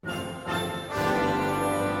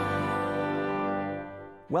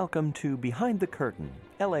Welcome to Behind the Curtain,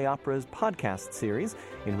 LA Opera's podcast series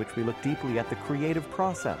in which we look deeply at the creative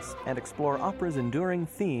process and explore opera's enduring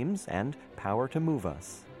themes and power to move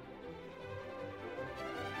us.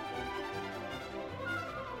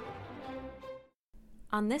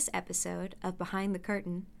 On this episode of Behind the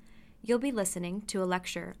Curtain, you'll be listening to a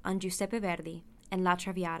lecture on Giuseppe Verdi and La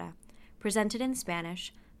Traviata, presented in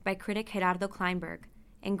Spanish by critic Gerardo Kleinburg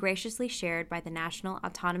and graciously shared by the National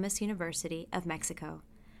Autonomous University of Mexico.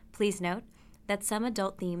 Please note that some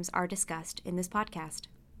adult themes are discussed in this podcast.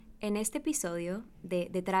 En este episodio de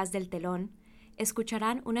Detrás del Telón,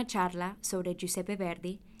 escucharán una charla sobre Giuseppe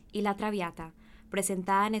Verdi y La Traviata,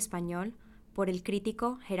 presentada en español por el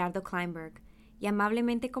crítico Gerardo Kleinburg y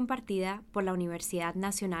amablemente compartida por la Universidad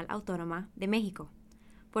Nacional Autónoma de México.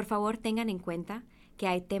 Por favor, tengan en cuenta que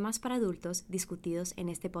hay temas para adultos discutidos en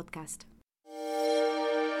este podcast.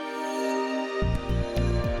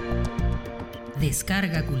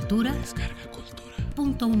 Descarga Cultura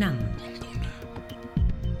 .unam.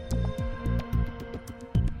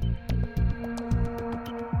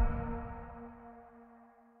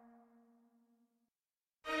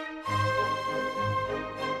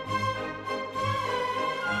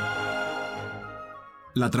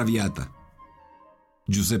 La Traviata,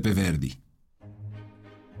 Giuseppe Verdi.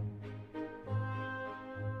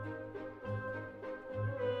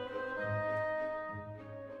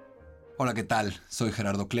 Hola, ¿qué tal? Soy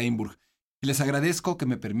Gerardo Kleinburg y les agradezco que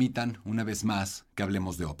me permitan una vez más que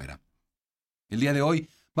hablemos de ópera. El día de hoy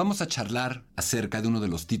vamos a charlar acerca de uno de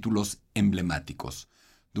los títulos emblemáticos,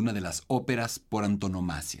 de una de las óperas por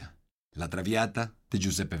antonomasia, La Traviata de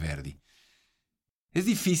Giuseppe Verdi. Es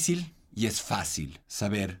difícil y es fácil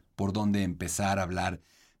saber por dónde empezar a hablar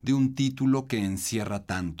de un título que encierra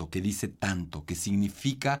tanto, que dice tanto, que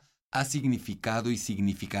significa, ha significado y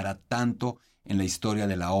significará tanto en la historia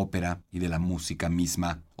de la ópera y de la música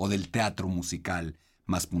misma, o del teatro musical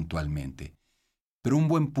más puntualmente. Pero un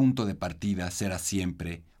buen punto de partida será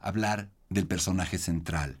siempre hablar del personaje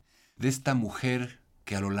central, de esta mujer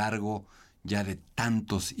que a lo largo ya de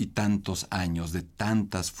tantos y tantos años, de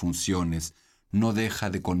tantas funciones, no deja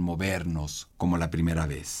de conmovernos como la primera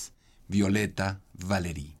vez. Violetta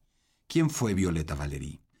Valéry. ¿Quién fue Violetta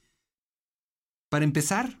Valéry? Para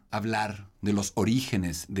empezar a hablar de los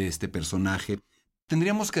orígenes de este personaje,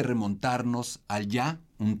 tendríamos que remontarnos al ya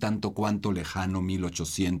un tanto cuanto lejano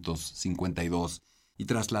 1852 y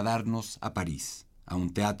trasladarnos a París, a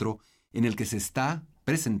un teatro en el que se está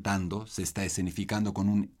presentando, se está escenificando con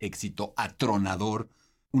un éxito atronador,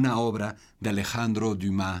 una obra de Alejandro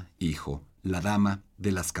Dumas hijo, La Dama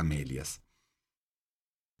de las Camelias.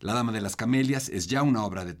 La Dama de las Camelias es ya una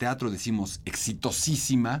obra de teatro, decimos,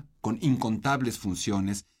 exitosísima, con incontables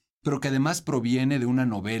funciones, pero que además proviene de una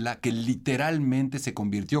novela que literalmente se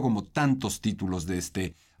convirtió, como tantos títulos de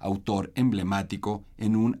este autor emblemático,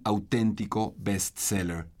 en un auténtico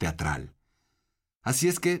bestseller teatral. Así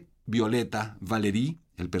es que Violetta Valéry,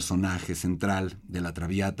 el personaje central de La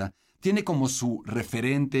Traviata, tiene como su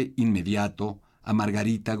referente inmediato a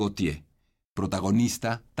Margarita Gautier,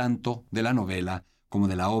 protagonista tanto de la novela como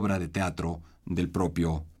de la obra de teatro del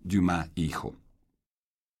propio Dumas hijo.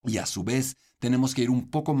 Y a su vez tenemos que ir un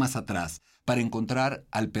poco más atrás para encontrar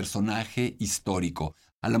al personaje histórico,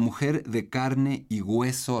 a la mujer de carne y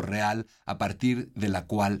hueso real a partir de la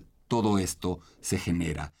cual todo esto se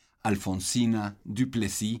genera, Alfonsina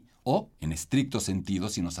Duplessis, o, en estricto sentido,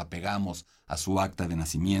 si nos apegamos a su acta de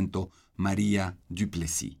nacimiento, María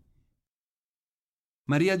Duplessis.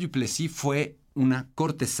 María Duplessis fue una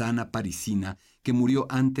cortesana parisina que murió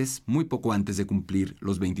muy poco antes de cumplir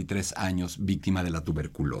los 23 años, víctima de la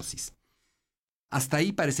tuberculosis. Hasta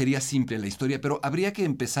ahí parecería simple la historia, pero habría que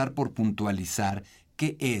empezar por puntualizar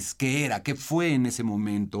qué fue en ese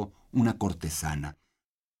momento una cortesana.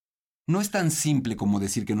 No es tan simple como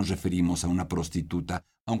decir que nos referimos a una prostituta,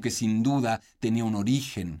 aunque sin duda tenía un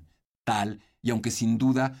origen tal y aunque sin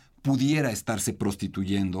duda pudiera estarse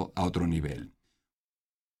prostituyendo a otro nivel.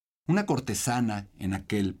 Una cortesana en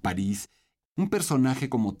aquel París, un personaje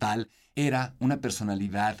como tal, era una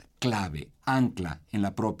personalidad clave, ancla en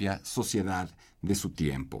la propia sociedad de su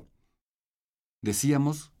tiempo.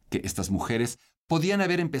 Decíamos que estas mujeres podían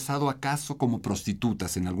haber empezado acaso como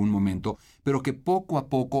prostitutas en algún momento, pero que poco a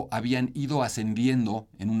poco habían ido ascendiendo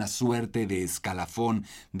en una suerte de escalafón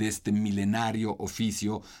de este milenario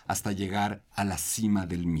oficio hasta llegar a la cima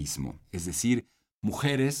del mismo, es decir,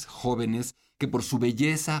 mujeres jóvenes que por su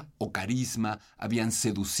belleza o carisma habían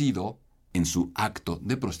seducido, en su acto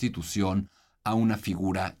de prostitución, a una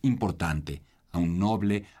figura importante, a un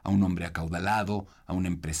noble, a un hombre acaudalado, a un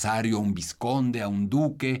empresario, a un vizconde, a un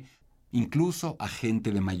duque, incluso a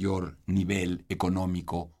gente de mayor nivel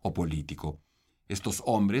económico o político. Estos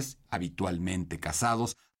hombres, habitualmente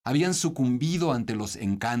casados, habían sucumbido ante los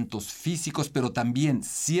encantos físicos, pero también,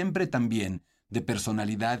 siempre también, de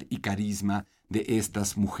personalidad y carisma de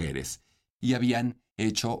estas mujeres, y habían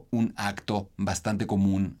hecho un acto bastante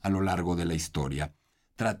común a lo largo de la historia: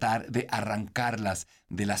 tratar de arrancarlas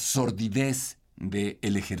de la sordidez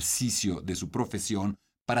del ejercicio de su profesión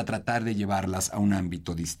para tratar de llevarlas a un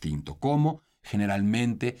ámbito distinto. ¿Cómo?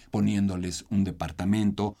 Generalmente poniéndoles un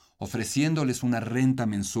departamento, ofreciéndoles una renta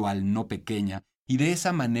mensual no pequeña y de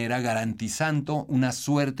esa manera garantizando una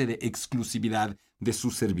suerte de exclusividad de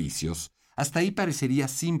sus servicios. Hasta ahí parecería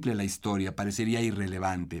simple la historia, parecería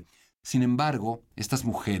irrelevante. Sin embargo, estas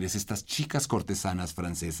mujeres, estas chicas cortesanas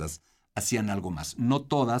francesas, hacían algo más. No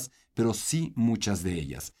todas, pero sí muchas de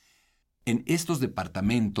ellas. En estos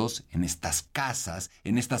departamentos, en estas casas,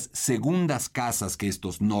 en estas segundas casas que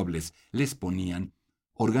estos nobles les ponían,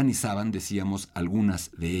 organizaban, decíamos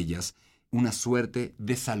algunas de ellas, una suerte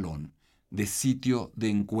de salón, de sitio de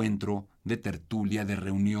encuentro, de tertulia, de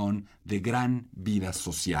reunión, de gran vida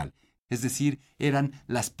social. Es decir, eran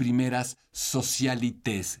las primeras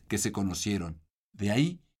socialités que se conocieron. De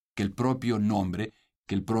ahí que el propio nombre,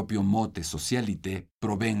 que el propio mote socialité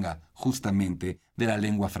provenga justamente de la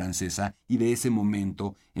lengua francesa y de ese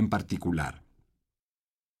momento en particular.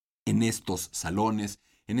 En estos salones,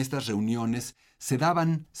 en estas reuniones, se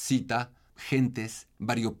daban cita gentes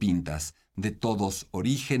variopintas, de todos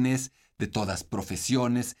orígenes, de todas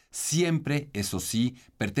profesiones, siempre, eso sí,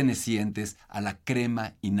 pertenecientes a la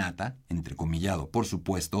crema innata, entrecomillado, por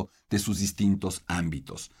supuesto, de sus distintos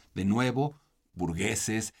ámbitos. De nuevo,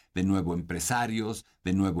 burgueses, de nuevo empresarios,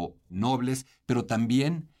 de nuevo nobles, pero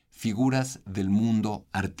también figuras del mundo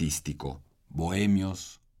artístico,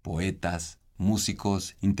 bohemios, poetas,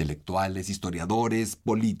 músicos, intelectuales, historiadores,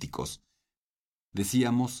 políticos.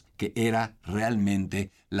 Decíamos que era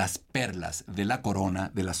realmente las perlas de la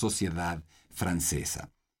corona de la sociedad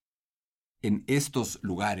francesa. En estos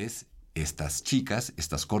lugares, estas chicas,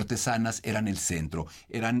 estas cortesanas, eran el centro,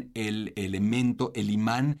 eran el elemento, el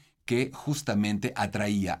imán que justamente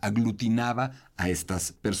atraía, aglutinaba a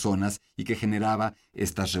estas personas y que generaba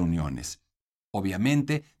estas reuniones.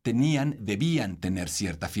 Obviamente debían tener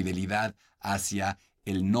cierta fidelidad hacia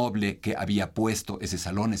el noble que había puesto ese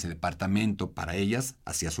salón, ese departamento para ellas,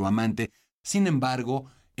 hacia su amante. Sin embargo,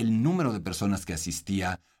 el número de personas que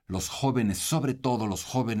asistía, los jóvenes, sobre todo los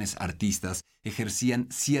jóvenes artistas, ejercían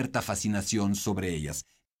cierta fascinación sobre ellas.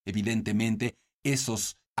 Evidentemente,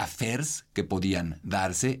 esos affairs que podían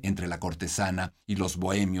darse entre la cortesana y los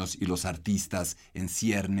bohemios y los artistas en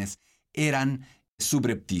ciernes eran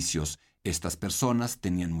subrepticios. Estas personas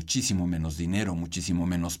tenían muchísimo menos dinero, muchísimo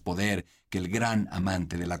menos poder que el gran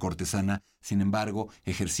amante de la cortesana. Sin embargo,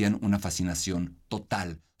 ejercían una fascinación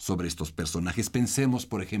total sobre estos personajes. Pensemos,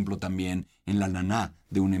 por ejemplo, también en la Naná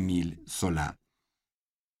de un Émile Zola.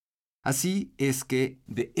 Así es que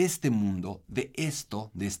de este mundo, de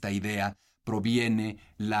esta idea, proviene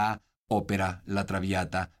la ópera, la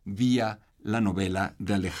Traviata, vía la novela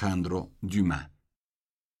de Alejandro Dumas.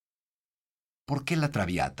 ¿Por qué la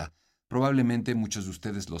Traviata? Probablemente muchos de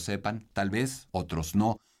ustedes lo sepan, tal vez otros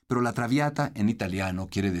no, pero la Traviata en italiano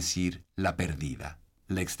quiere decir la perdida,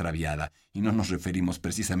 la extraviada, y no nos referimos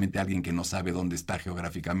precisamente a alguien que no sabe dónde está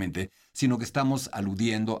geográficamente, sino que estamos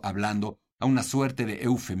hablando a una suerte de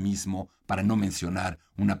eufemismo para no mencionar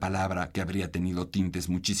una palabra que habría tenido tintes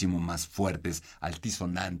muchísimo más fuertes,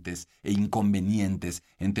 altisonantes e inconvenientes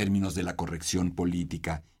en términos de la corrección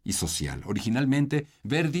política y social. Originalmente,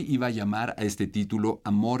 Verdi iba a llamar a este título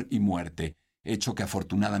Amor y Muerte, hecho que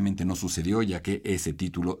afortunadamente no sucedió, ya que ese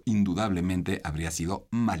título indudablemente habría sido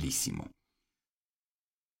malísimo.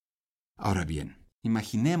 Ahora bien,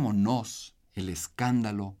 imaginémonos el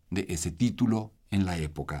escándalo de ese título en la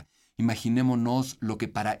época. Imaginémonos lo que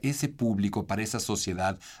para ese público, para esa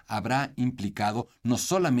sociedad, habrá implicado no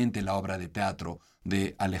solamente la obra de teatro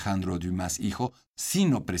de Alejandro Dumas hijo,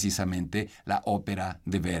 sino precisamente la ópera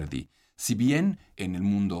de Verdi. Si bien en el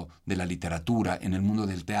mundo de la literatura, en el mundo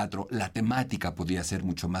del teatro, la temática podía ser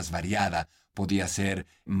mucho más variada, podía ser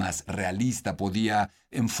más realista, podía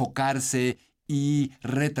enfocarse y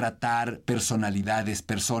retratar personalidades,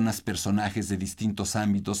 personajes de distintos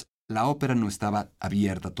ámbitos, la ópera no estaba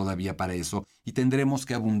abierta todavía para eso y tendremos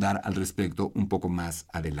que abundar al respecto un poco más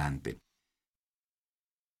adelante.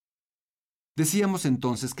 Decíamos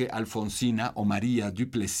entonces que Alfonsina o María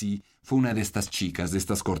Duplessis fue una de estas chicas, de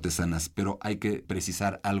estas cortesanas, pero hay que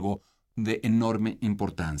precisar algo de enorme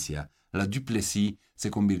importancia. La Duplessis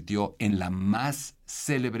se convirtió en la más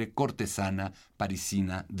célebre cortesana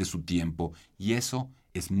parisina de su tiempo, y eso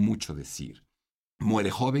es mucho decir.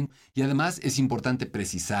 Muere joven y además es importante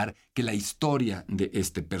precisar que la historia de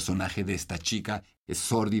este personaje, de esta chica, es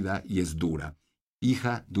sórdida y es dura.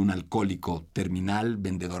 Hija de un alcohólico terminal,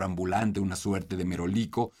 vendedor ambulante, una suerte de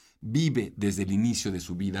merolico, vive desde el inicio de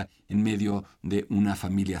su vida en medio de una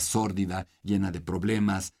familia sórdida, llena de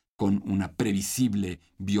problemas, con una previsible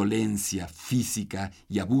violencia física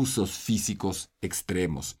y abusos físicos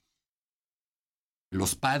extremos.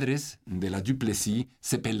 Los padres de la Duplessis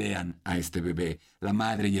se pelean a este bebé. La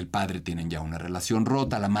madre y el padre tienen ya una relación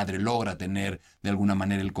rota. La madre logra tener de alguna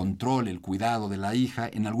manera el control, el cuidado de la hija.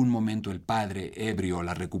 En algún momento el padre, ebrio,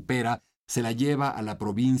 la recupera, se la lleva a la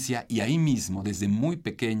provincia y ahí mismo, desde muy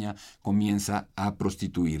pequeña, comienza a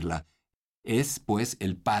prostituirla. Es, pues,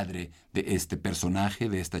 el padre de este personaje,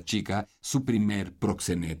 de esta chica, su primer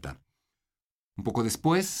proxeneta. Un poco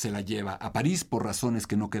después se la lleva a París por razones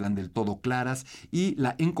que no quedan del todo claras y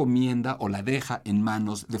la encomienda o la deja en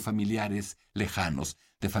manos de familiares lejanos,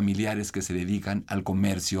 de familiares que se dedican al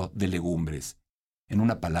comercio de legumbres. En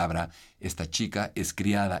una palabra, esta chica es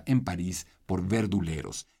criada en París por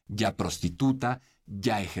verduleros, ya prostituta,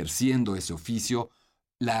 ya ejerciendo ese oficio.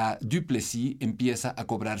 La Duplessis empieza a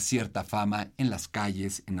cobrar cierta fama en las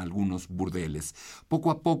calles, en algunos burdeles. Poco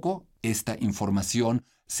a poco, esta información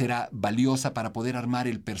será valiosa para poder armar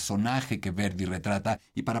el personaje que Verdi retrata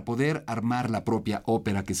y para poder armar la propia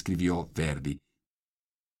ópera que escribió Verdi.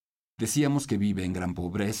 Decíamos que vive en gran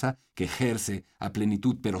pobreza, que ejerce a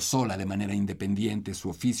plenitud pero sola de manera independiente su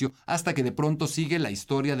oficio, hasta que de pronto sigue la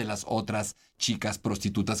historia de las otras chicas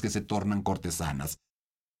prostitutas que se tornan cortesanas.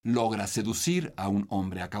 Logra seducir a un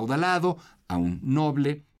hombre acaudalado, a un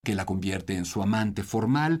noble, que la convierte en su amante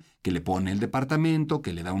formal, que le pone el departamento,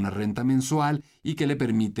 que le da una renta mensual y que le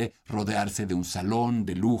permite rodearse de un salón,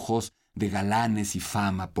 de lujos, de galanes y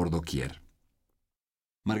fama por doquier.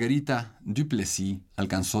 Margarita Duplessis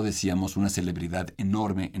alcanzó, decíamos, una celebridad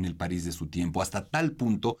enorme en el París de su tiempo, hasta tal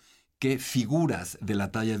punto que figuras de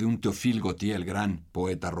la talla de un Théophile Gautier, el gran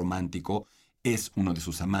poeta romántico, es uno de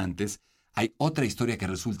sus amantes. Hay otra historia que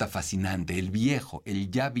resulta fascinante.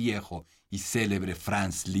 El ya viejo y célebre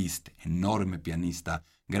Franz Liszt, enorme pianista,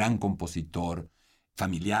 gran compositor,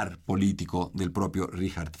 familiar político del propio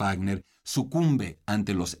Richard Wagner, sucumbe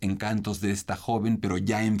ante los encantos de esta joven pero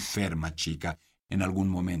ya enferma chica en algún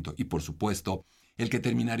momento. Y por supuesto, el que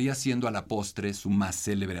terminaría siendo a la postre su más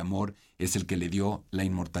célebre amor es el que le dio la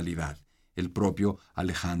inmortalidad, el propio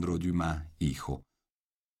Alejandro Dumas, hijo.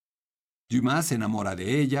 Dumas se enamora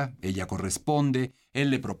de ella corresponde,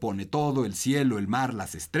 él le propone todo, el cielo, el mar,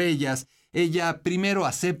 las estrellas. Ella primero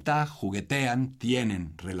acepta, juguetean,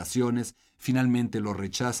 tienen relaciones, finalmente lo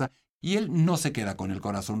rechaza y él no se queda con el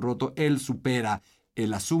corazón roto, él supera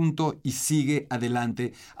el asunto y sigue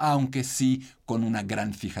adelante, aunque sí con una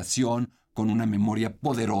gran fijación, con una memoria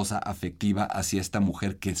poderosa afectiva hacia esta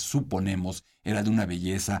mujer que suponemos era de una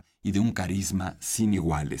belleza y de un carisma sin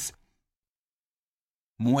iguales.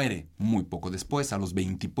 Muere muy poco después, a los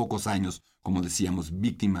 20 y pocos años, como decíamos,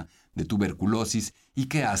 víctima de tuberculosis. ¿Y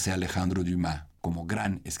qué hace Alejandro Dumas? Como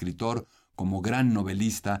gran escritor, como gran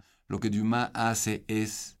novelista, lo que Dumas hace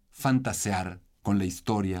es fantasear con la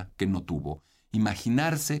historia que no tuvo.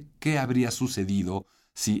 Imaginarse qué habría sucedido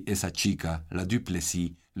si esa chica, la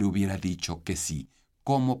Duplessis, le hubiera dicho que sí.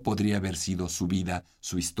 Cómo podría haber sido su vida,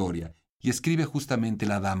 su historia. Y escribe justamente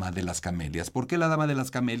La Dama de las Camelias. ¿Por qué La Dama de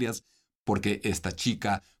las Camelias? Porque esta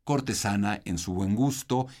chica cortesana, en su buen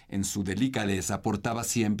gusto, en su delicadeza, portaba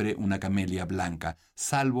siempre una camelia blanca,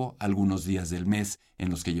 salvo algunos días del mes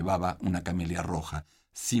en los que llevaba una camelia roja,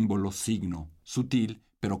 símbolo, signo, sutil,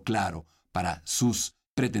 pero claro, para sus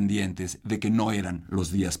pretendientes de que no eran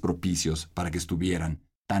los días propicios para que estuvieran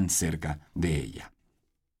tan cerca de ella.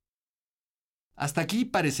 Hasta aquí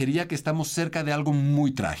parecería que estamos cerca de algo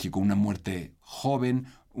muy trágico, una muerte joven,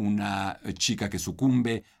 una chica que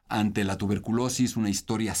sucumbe ante la tuberculosis, una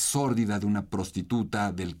historia sórdida de una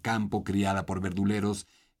prostituta del campo criada por verduleros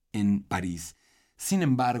en París. Sin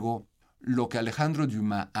embargo, lo que Alejandro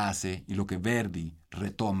Dumas hace y lo que Verdi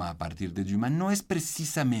retoma a partir de Dumas no es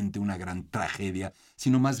precisamente una gran tragedia,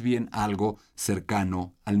 sino más bien algo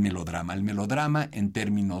cercano al melodrama. El melodrama en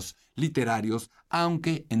términos literarios,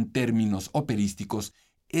 aunque en términos operísticos,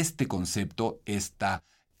 este concepto, esta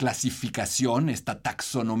clasificación, esta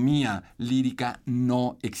taxonomía lírica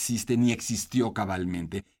no existe ni existió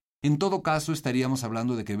cabalmente. En todo caso, estaríamos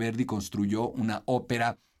hablando de que Verdi construyó una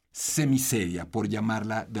ópera semiseria, por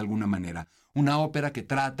llamarla de alguna manera. Una ópera que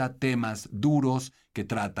trata temas duros, que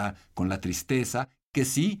trata con la tristeza, que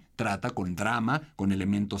sí trata con drama, con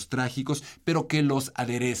elementos trágicos, pero que los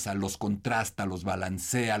adereza, los contrasta, los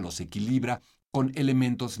balancea, los equilibra con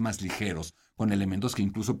elementos más ligeros, con elementos que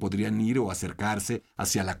incluso podrían ir o acercarse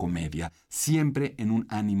hacia la comedia, siempre en un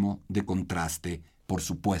ánimo de contraste, por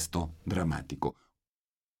supuesto, dramático.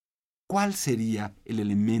 ¿Cuál sería el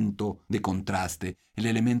elemento de contraste, el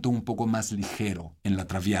elemento un poco más ligero en la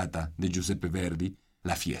Traviata de Giuseppe Verdi?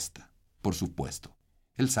 La fiesta, por supuesto.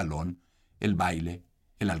 El salón, el baile,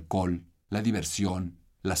 el alcohol, la diversión,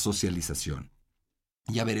 la socialización.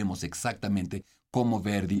 Ya veremos exactamente cómo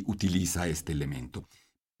Verdi utiliza este elemento.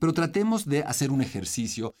 Pero tratemos de hacer un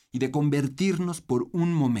ejercicio y de convertirnos por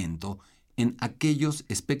un momento en aquellos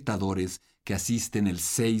espectadores que asisten el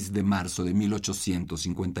 6 de marzo de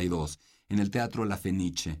 1852 en el Teatro La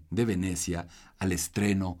Fenice de Venecia al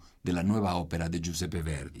estreno de la nueva ópera de Giuseppe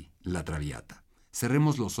Verdi, La Traviata.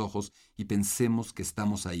 Cerremos los ojos y pensemos que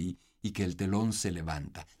estamos ahí y que el telón se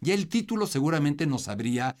levanta. Ya el título seguramente nos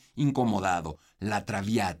habría incomodado, La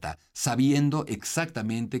Traviata, sabiendo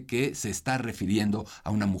exactamente que se está refiriendo a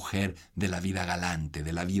una mujer de la vida galante,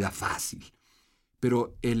 de la vida fácil.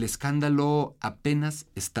 Pero el escándalo apenas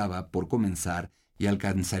estaba por comenzar y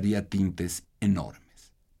alcanzaría tintes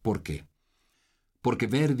enormes. ¿Por qué? Porque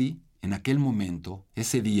Verdi, en aquel momento,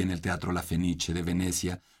 ese día en el Teatro La Fenice de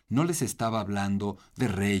Venecia, no les estaba hablando de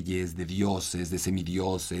reyes, de dioses, de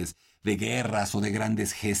semidioses, de guerras o de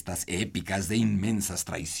grandes gestas épicas, de inmensas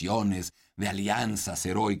traiciones, de alianzas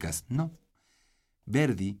heroicas. No.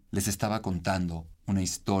 Verdi les estaba contando una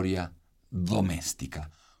historia doméstica.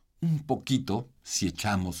 Un poquito, si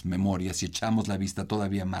echamos memoria, si echamos la vista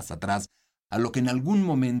todavía más atrás, a lo que en algún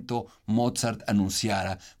momento Mozart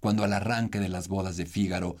anunciara cuando al arranque de las bodas de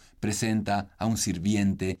Fígaro presenta a un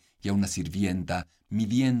sirviente y a una sirvienta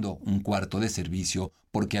midiendo un cuarto de servicio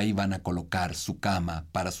porque ahí van a colocar su cama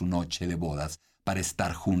para su noche de bodas, para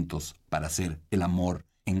estar juntos, para hacer el amor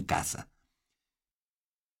en casa.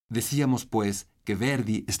 Decíamos, pues, que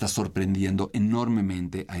Verdi está sorprendiendo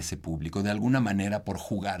enormemente a ese público. De alguna manera, por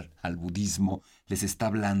jugar al budismo, les está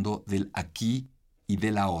hablando del aquí y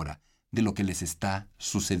del ahora, de lo que les está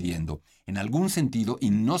sucediendo. En algún sentido, y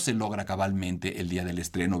no se logra cabalmente el día del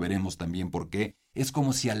estreno, veremos también por qué, es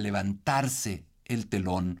como si al levantarse el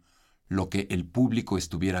telón, lo que el público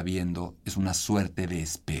estuviera viendo es una suerte de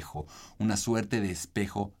espejo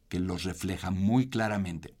que los refleja muy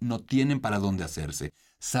claramente. No tienen para dónde hacerse.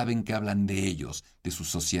 Saben que hablan de ellos, de su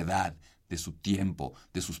sociedad, de su tiempo,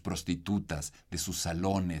 de sus prostitutas, de sus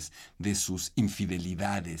salones, de sus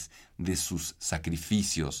infidelidades, de sus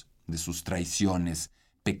sacrificios, de sus traiciones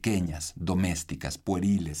pequeñas, domésticas,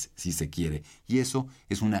 pueriles, si se quiere. Y eso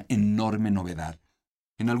es una enorme novedad.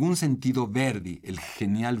 En algún sentido, Verdi, el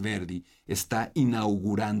genial Verdi, está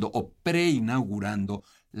inaugurando o preinaugurando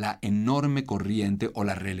la enorme corriente o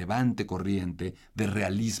la relevante corriente de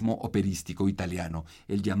realismo operístico italiano,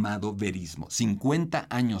 el llamado verismo. 50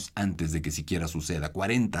 años antes de que siquiera suceda,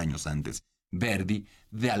 40 años antes, Verdi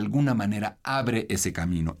de alguna manera abre ese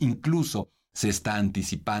camino. Incluso se está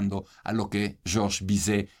anticipando a lo que Georges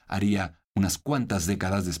Bizet haría unas cuantas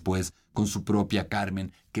décadas después con su propia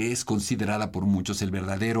Carmen, que es considerada por muchos el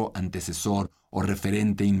verdadero antecesor o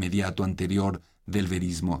referente inmediato anterior del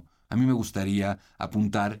verismo. A mí me gustaría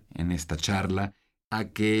apuntar en esta charla a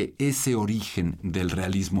que ese origen del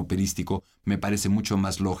realismo operístico me parece mucho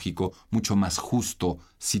más lógico, mucho más justo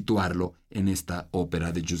situarlo en esta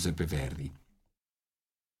ópera de Giuseppe Verdi.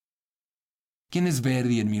 ¿Quién es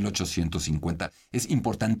Verdi en 1850? Es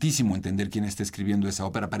importantísimo entender quién está escribiendo esa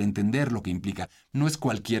ópera para entender lo que implica. No es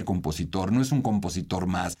cualquier compositor, no es un compositor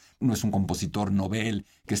más, no es un compositor novel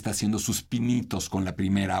que está haciendo sus pinitos con la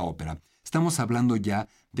primera ópera. Estamos hablando ya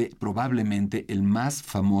de probablemente el más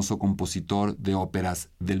famoso compositor de óperas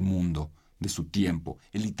del mundo, de su tiempo,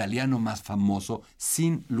 el italiano más famoso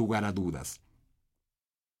sin lugar a dudas.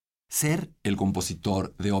 Ser el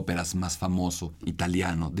compositor de óperas más famoso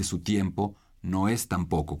italiano de su tiempo no es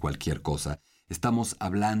tampoco cualquier cosa. Estamos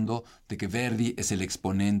hablando de que Verdi es el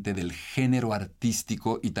exponente del género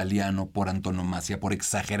artístico italiano por antonomasia, por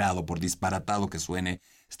exagerado, por disparatado que suene.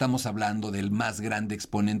 Estamos hablando del más grande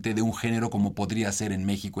exponente de un género como podría ser en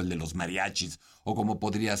México el de los mariachis o como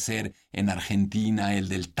podría ser en Argentina el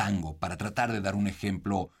del tango, para tratar de dar un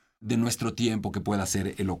ejemplo de nuestro tiempo que pueda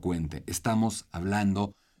ser elocuente. Estamos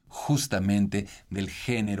hablando justamente del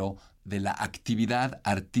género, de la actividad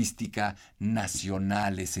artística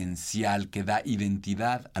nacional esencial que da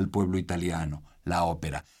identidad al pueblo italiano, la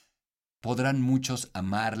ópera. Podrán muchos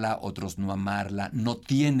amarla, otros no amarla, no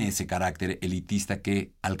tiene ese carácter elitista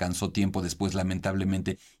que alcanzó tiempo después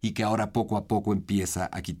lamentablemente y que ahora poco a poco empieza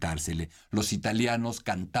a quitársele. Los italianos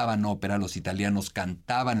cantaban ópera, los italianos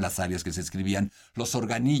cantaban las arias que se escribían, los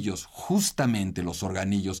organillos, justamente los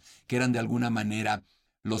organillos, que eran de alguna manera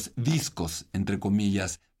los discos, entre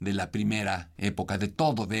comillas, de la primera época, de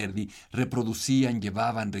todo Verdi, reproducían,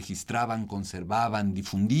 llevaban, registraban, conservaban,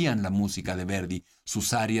 difundían la música de Verdi,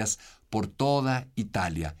 sus arias, por toda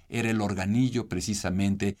Italia. Era el organillo,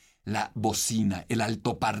 precisamente, la bocina, el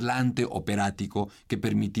altoparlante operático que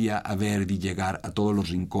permitía a Verdi llegar a todos los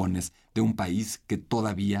rincones de un país que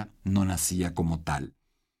todavía no nacía como tal.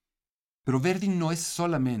 Pero Verdi no es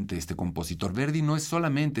solamente este compositor, Verdi no es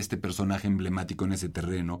solamente este personaje emblemático en ese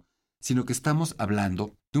terreno, sino que estamos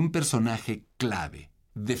hablando de un personaje clave,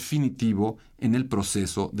 definitivo en el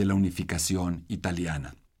proceso de la unificación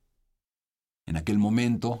italiana. En aquel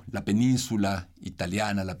momento, la península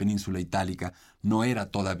italiana, la península itálica, no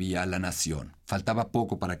era todavía la nación. Faltaba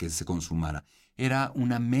poco para que se consumara. Era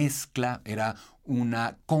una mezcla, era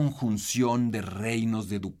una conjunción de reinos,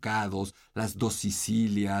 de ducados, las dos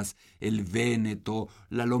Sicilias, el Véneto,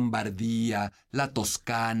 la Lombardía, la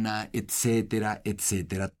Toscana, etcétera,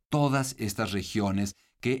 etcétera. Todas estas regiones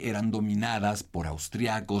que eran dominadas por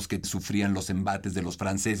austriacos, que sufrían los embates de los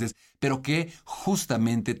franceses, pero que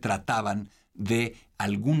justamente trataban de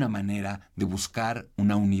alguna manera de buscar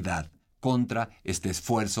una unidad contra este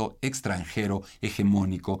esfuerzo extranjero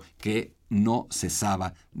hegemónico que no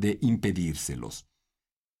cesaba de impedírselos.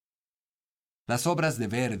 Las obras de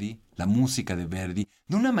Verdi, la música de Verdi,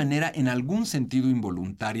 de una manera en algún sentido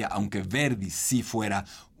involuntaria, aunque Verdi sí fuera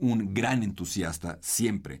un gran entusiasta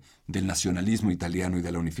siempre del nacionalismo italiano y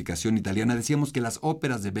de la unificación italiana, decíamos que las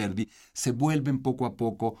óperas de Verdi se vuelven poco a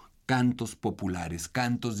poco cantos populares,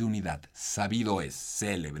 cantos de unidad. Sabido es,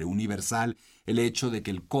 célebre, universal, el hecho de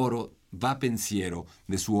que el coro vapenciero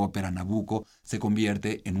de su ópera Nabucco se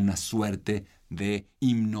convierte en una suerte de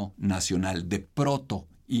himno nacional, de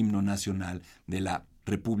proto-himno nacional de la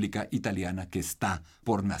República Italiana que está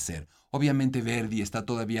por nacer. Obviamente Verdi está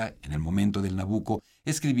todavía, en el momento del Nabucco,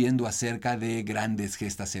 escribiendo acerca de grandes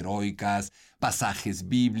gestas heroicas, pasajes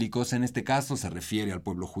bíblicos. En este caso se refiere al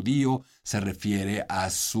pueblo judío, se refiere a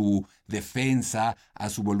su defensa, a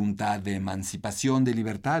su voluntad de emancipación, de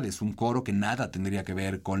libertad. Es un coro que nada tendría que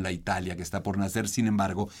ver con la Italia que está por nacer, sin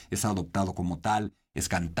embargo, es adoptado como tal, es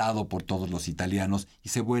cantado por todos los italianos y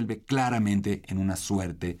se vuelve claramente en una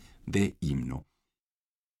suerte de himno.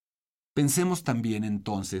 Pensemos también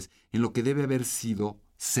entonces en lo que debe haber sido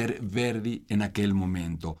ser Verdi en aquel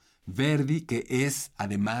momento. Verdi, que es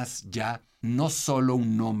además ya no solo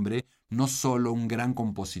un nombre, no solo un gran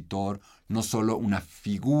compositor, no solo una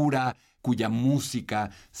figura cuya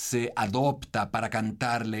música se adopta para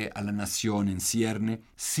cantarle a la nación en cierne,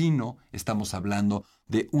 sino estamos hablando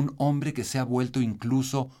de un hombre que se ha vuelto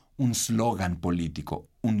incluso un slogan político,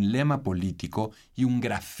 un lema político y un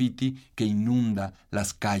graffiti que inunda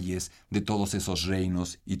las calles de todos esos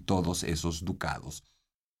reinos y todos esos ducados.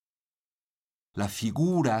 La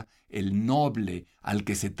figura, el noble al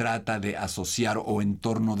que se trata de asociar o en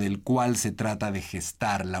torno del cual se trata de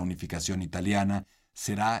gestar la unificación italiana,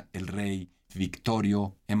 será el rey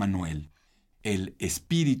Vittorio Emanuele. El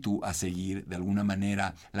espíritu a seguir, de alguna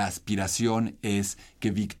manera, la aspiración es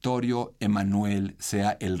que Vittorio Emanuele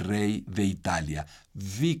sea el rey de Italia.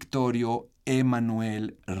 Vittorio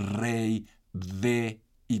Emanuele, rey de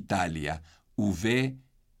Italia. V-E-R-D-I,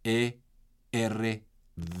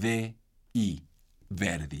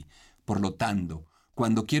 Verdi. Por lo tanto,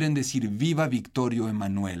 cuando quieren decir viva Vittorio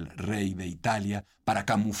Emanuele, rey de Italia, para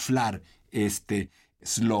camuflar este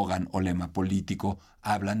slogan o lema político,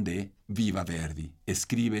 hablan de Viva Verdi.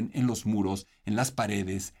 Escriben en los muros, en las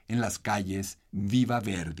paredes, en las calles, Viva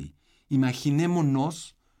Verdi.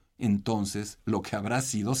 Imaginémonos entonces lo que habrá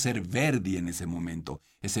sido ser Verdi en ese momento,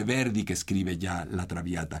 ese Verdi que escribe ya la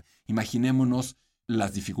Traviata. Imaginémonos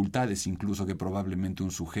las dificultades incluso que probablemente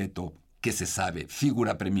un sujeto que se sabe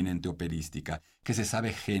figura preeminente operística, que se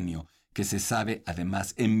sabe genio, que se sabe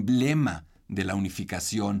además emblema de la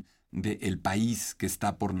unificación del país que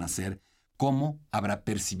está por nacer, cómo habrá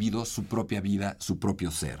percibido su propia vida, su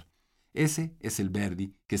propio ser. Ese es el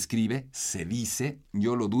Verdi que escribe, se dice,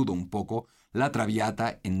 yo lo dudo un poco, la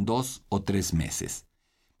Traviata en 2 o 3 meses.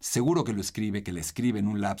 Seguro que le escribe en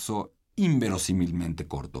un lapso inverosímilmente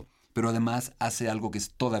corto, pero además hace algo que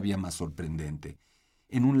es todavía más sorprendente.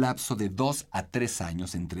 En un lapso de 2 a 3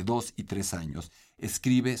 años, entre 2 y 3 años,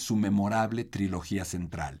 escribe su memorable trilogía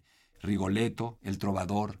central, Rigoletto, El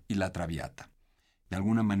Trovador y la Traviata. De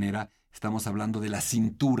alguna manera, estamos hablando de la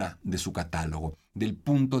cintura de su catálogo, del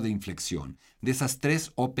punto de inflexión, de esas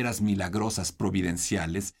 3 óperas milagrosas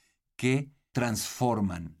providenciales que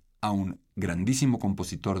transforman a un grandísimo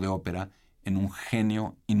compositor de ópera en un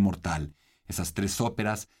genio inmortal. Esas 3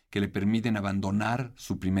 óperas que le permiten abandonar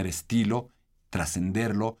su primer estilo,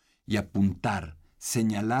 trascenderlo y apuntar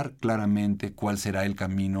señalar claramente cuál será el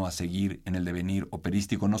camino a seguir en el devenir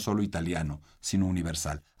operístico no solo italiano, sino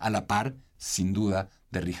universal, a la par, sin duda,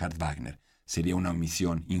 de Richard Wagner. Sería una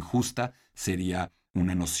omisión injusta, sería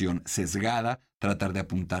una noción sesgada tratar de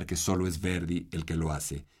apuntar que solo es Verdi el que lo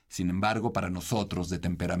hace. Sin embargo, para nosotros, de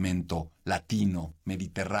temperamento latino,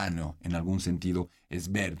 mediterráneo, en algún sentido,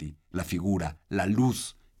 es Verdi la figura, la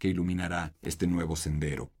luz que iluminará este nuevo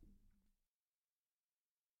sendero.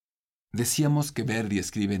 Decíamos que Verdi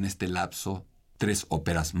escribe en este lapso 3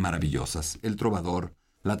 óperas maravillosas: El Trovador,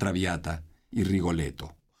 La Traviata y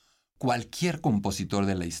Rigoletto. Cualquier compositor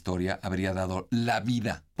de la historia habría dado la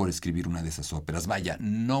vida por escribir una de esas óperas. Vaya,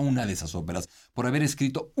 no una de esas óperas, por haber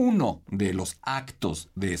escrito uno de los actos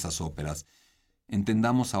de esas óperas.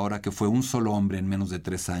 Entendamos ahora que fue un solo hombre en menos de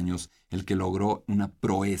 3 años el que logró una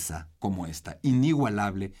proeza como esta,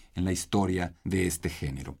 inigualable en la historia de este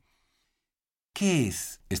género. ¿Qué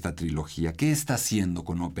es esta trilogía? ¿Qué está haciendo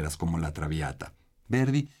con óperas como La Traviata?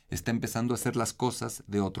 Verdi está empezando a hacer las cosas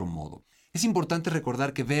de otro modo. Es importante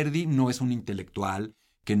recordar que Verdi no es un intelectual,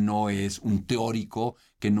 que no es un teórico,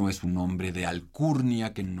 que no es un hombre de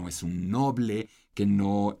alcurnia, que no es un noble, que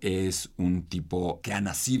no es un tipo que ha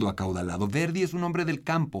nacido acaudalado. Verdi es un hombre del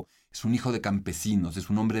campo, es un hijo de campesinos, es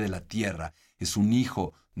un hombre de la tierra, es un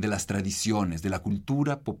hijo de las tradiciones, de la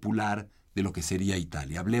cultura popular de lo que sería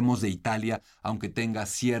Italia. Hablemos de Italia, aunque tenga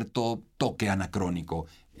cierto toque anacrónico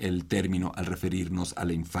el término al referirnos a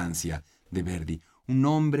la infancia de Verdi. Un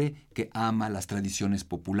hombre que ama las tradiciones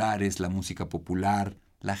populares, la música popular,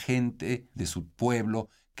 la gente de su pueblo,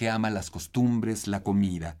 que ama las costumbres, la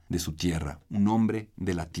comida de su tierra. Un hombre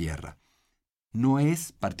de la tierra. No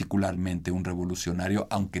es particularmente un revolucionario,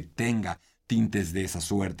 aunque tenga tintes de esa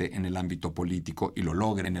suerte en el ámbito político y lo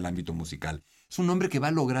logre en el ámbito musical. Es un hombre que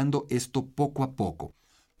va logrando esto poco a poco.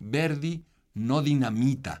 Verdi no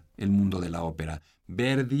dinamita el mundo de la ópera.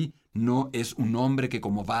 Verdi no es un hombre que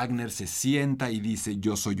como Wagner se sienta y dice: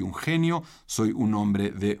 yo soy un genio, soy un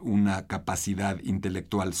hombre de una capacidad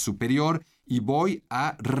intelectual superior y voy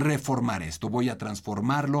a reformar esto, voy a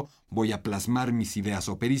transformarlo, voy a plasmar mis ideas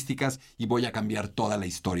operísticas y voy a cambiar toda la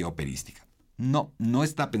historia operística. No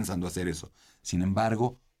está pensando hacer eso. Sin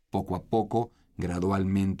embargo, poco a poco,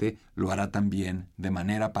 gradualmente, lo hará también de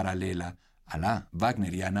manera paralela a la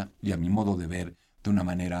wagneriana y, a mi modo de ver, de una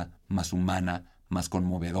manera más humana, más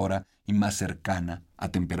conmovedora y más cercana a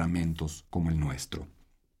temperamentos como el nuestro.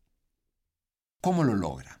 ¿Cómo lo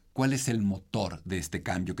logra? ¿Cuál es el motor de este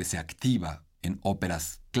cambio que se activa en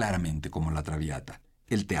óperas claramente como La Traviata?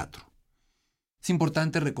 El teatro. Es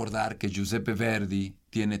importante recordar que Giuseppe Verdi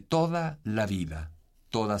tiene toda la vida,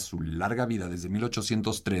 toda su larga vida, desde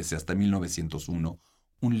 1813 hasta 1901,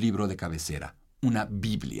 un libro de cabecera, una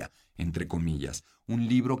Biblia, entre comillas, un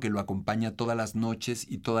libro que lo acompaña todas las noches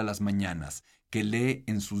y todas las mañanas, que lee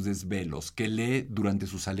en sus desvelos, que lee durante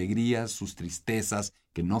sus alegrías, sus tristezas,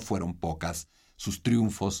 que no fueron pocas, sus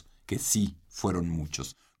triunfos, que sí fueron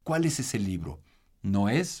muchos. ¿Cuál es ese libro? No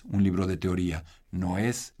es un libro de teoría, no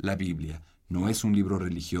es la Biblia, no es un libro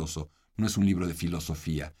religioso, no es un libro de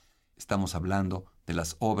filosofía. Estamos hablando de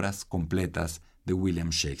las obras completas de William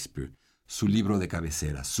Shakespeare. Su libro de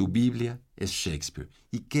cabecera, su Biblia, es Shakespeare.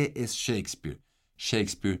 ¿Y qué es Shakespeare?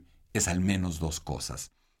 Shakespeare es al menos 2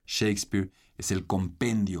 cosas. Shakespeare es el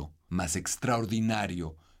compendio más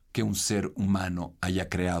extraordinario que un ser humano haya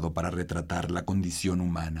creado para retratar la condición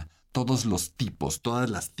humana. Todos los tipos, todas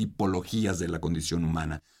las tipologías de la condición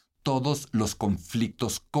humana, todos los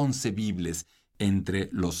conflictos concebibles entre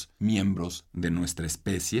los miembros de nuestra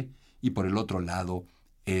especie, y por el otro lado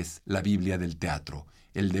es la Biblia del teatro,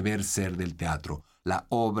 el deber ser del teatro, la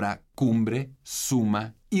obra cumbre,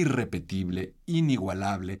 suma, irrepetible,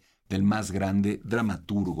 inigualable del más grande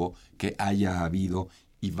dramaturgo que haya habido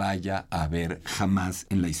y vaya a haber jamás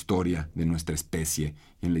en la historia de nuestra especie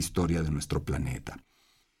y en la historia de nuestro planeta.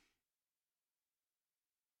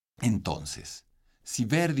 Entonces, si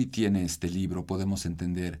Verdi tiene este libro, podemos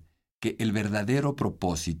entender que el verdadero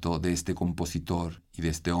propósito de este compositor y de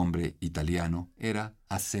este hombre italiano era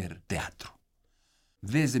hacer teatro.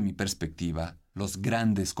 Desde mi perspectiva, los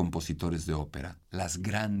grandes compositores de ópera, las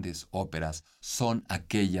grandes óperas, son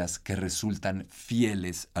aquellas que resultan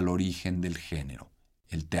fieles al origen del género.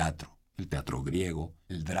 El teatro griego,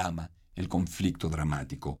 el drama, el conflicto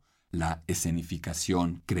dramático, la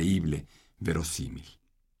escenificación creíble, verosímil.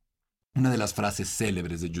 Una de las frases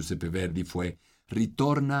célebres de Giuseppe Verdi fue: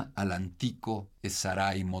 «Ritorna all'antico e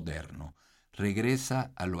sarai moderno».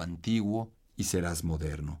 Regresa a lo antiguo y serás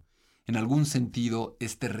moderno. En algún sentido,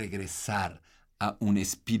 este regresar a un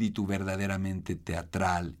espíritu verdaderamente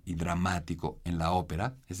teatral y dramático en la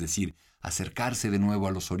ópera, es decir, acercarse de nuevo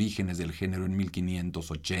a los orígenes del género en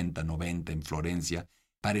 1580-90 en Florencia,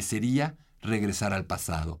 parecería regresar al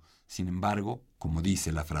pasado. Sin embargo, como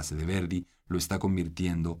dice la frase de Verdi, lo está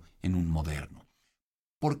convirtiendo en un moderno.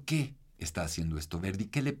 ¿Por qué está haciendo esto Verdi?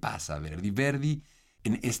 ¿Qué le pasa a Verdi? Verdi,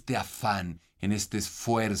 en este afán, en este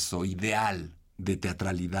esfuerzo ideal de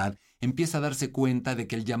teatralidad, empieza a darse cuenta de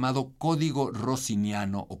que el llamado código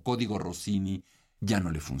rossiniano o código Rossini ya no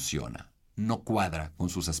le funciona. No cuadra con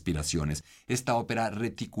sus aspiraciones. Esta ópera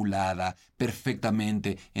reticulada,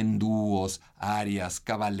 perfectamente en dúos, arias,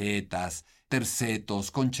 cabaletas, tercetos,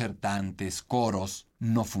 concertantes, coros,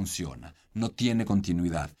 no funciona. No tiene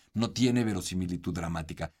continuidad, no tiene verosimilitud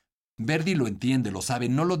dramática. Verdi lo entiende, lo sabe,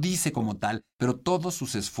 no lo dice como tal, pero todos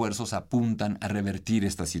sus esfuerzos apuntan a revertir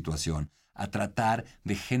esta situación, a tratar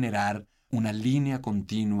de generar una línea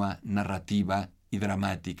continua, narrativa y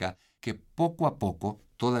dramática que poco a poco,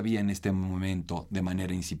 todavía en este momento de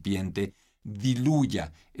manera incipiente,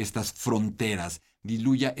 diluya estas fronteras,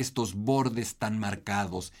 diluya estos bordes tan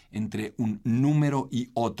marcados entre un número y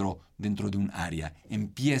otro dentro de un área.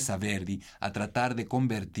 Empieza Verdi a tratar de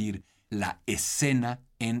convertir la escena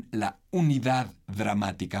en la unidad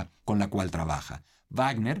dramática con la cual trabaja.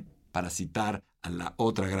 Wagner, para citar a la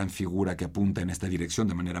otra gran figura que apunta en esta dirección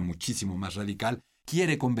de manera muchísimo más radical,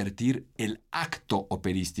 quiere convertir el acto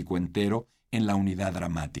operístico entero en la unidad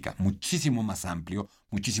dramática, muchísimo más amplio,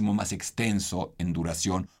 muchísimo más extenso en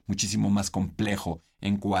duración, muchísimo más complejo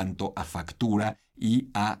en cuanto a factura y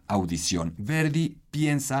a audición. Verdi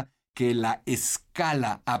piensa que la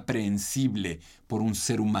escala aprehensible por un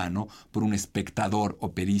ser humano, por un espectador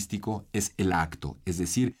operístico, es el acto, es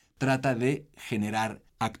decir, trata de generar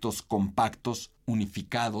actos compactos,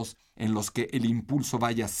 unificados, en los que el impulso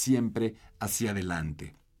vaya siempre hacia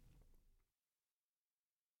adelante.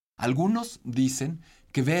 Algunos dicen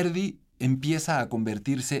que Verdi empieza a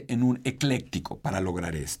convertirse en un ecléctico para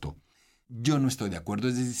lograr esto. Yo no estoy de acuerdo,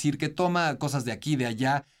 es decir, que toma cosas de aquí y de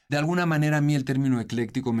allá. De alguna manera a mí el término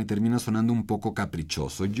ecléctico me termina sonando un poco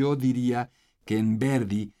caprichoso. Yo diría que en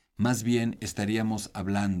Verdi más bien estaríamos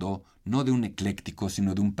hablando no de un ecléctico,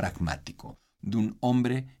 sino de un pragmático, de un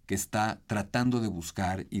hombre que está tratando de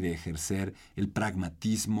buscar y de ejercer el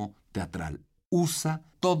pragmatismo teatral. Usa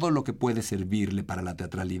todo lo que puede servirle para la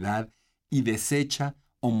teatralidad y desecha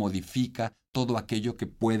o modifica todo aquello que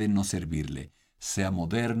puede no servirle, sea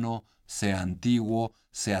moderno, sea antiguo,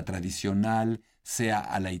 sea tradicional, sea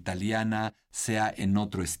a la italiana, sea en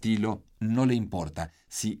otro estilo, no le importa.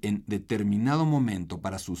 Si en determinado momento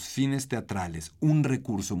para sus fines teatrales un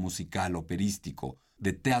recurso musical operístico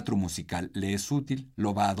de teatro musical le es útil,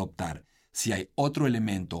 lo va a adoptar. Si hay otro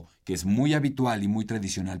elemento que es muy habitual y muy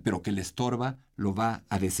tradicional, pero que le estorba, lo va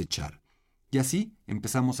a desechar. Y así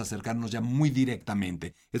empezamos a acercarnos ya muy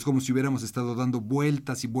directamente. Es como si hubiéramos estado dando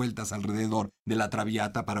vueltas y vueltas alrededor de la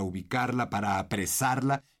Traviata para ubicarla, para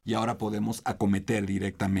apresarla, y ahora podemos acometer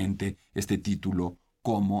directamente este título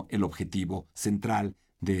como el objetivo central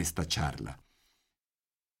de esta charla.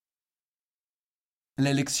 La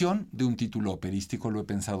elección de un título operístico, lo he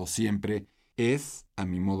pensado siempre, es, a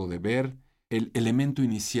mi modo de ver, el elemento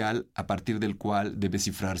inicial a partir del cual debe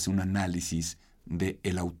cifrarse un análisis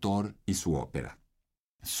del autor y su ópera.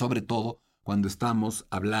 Sobre todo cuando estamos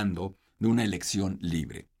hablando de una elección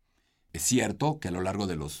libre. Es cierto que a lo largo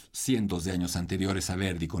de los cientos de años anteriores a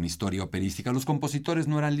Verdi con historia operística, los compositores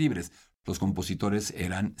no eran libres. Los compositores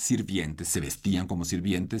eran sirvientes, se vestían como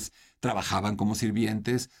sirvientes, trabajaban como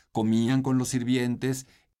sirvientes, comían con los sirvientes,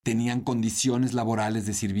 tenían condiciones laborales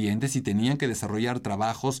de sirvientes y tenían que desarrollar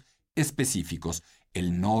trabajos específicos.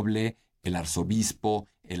 El noble, el arzobispo,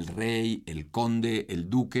 el rey, el conde, el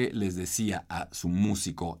duque les decía a su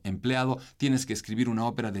músico empleado: tienes que escribir una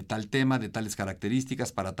ópera de tal tema, de tales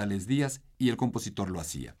características, para tales días, y el compositor lo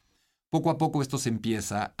hacía. Poco a poco esto se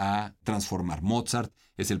empieza a transformar. Mozart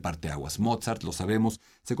es el parteaguas. Mozart, lo sabemos,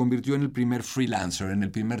 se convirtió en el primer freelancer, en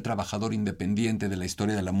el primer trabajador independiente de la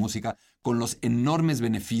historia de la música, con los enormes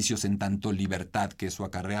beneficios en tanto libertad que eso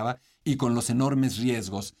acarreaba y con los enormes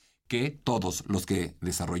riesgos que todos los que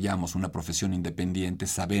desarrollamos una profesión independiente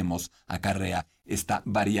sabemos acarrea esta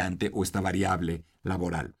variante o esta variable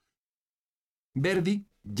laboral. Verdi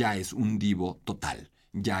ya es un divo total,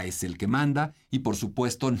 ya es el que manda y por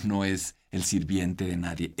supuesto no es el sirviente de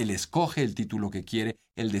nadie. Él escoge el título que quiere,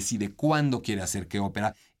 él decide cuándo quiere hacer qué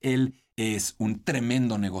ópera, él es un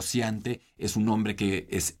tremendo negociante, es un hombre que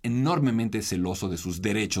es enormemente celoso de sus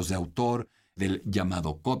derechos de autor, del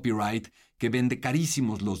llamado copyright, que vende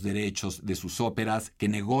carísimos los derechos de sus óperas, que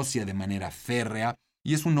negocia de manera férrea,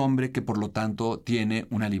 y es un hombre que por lo tanto tiene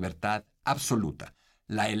una libertad absoluta.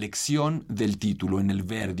 La elección del título en el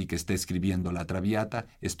Verdi que está escribiendo la Traviata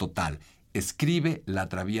es total. Escribe la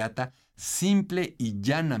Traviata simple y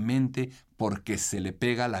llanamente porque se le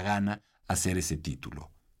pega la gana hacer ese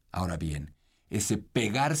título. Ahora bien, ese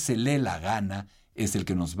pegársele la gana es el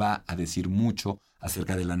que nos va a decir mucho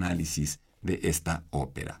acerca del análisis de esta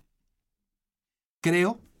ópera.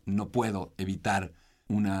 Creo, no puedo evitar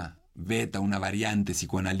una variante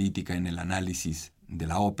psicoanalítica en el análisis de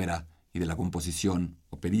la ópera y de la composición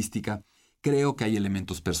operística. Creo que hay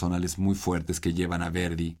elementos personales muy fuertes que llevan a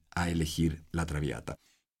Verdi a elegir la Traviata.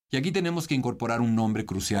 Y aquí tenemos que incorporar un nombre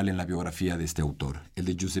crucial en la biografía de este autor, el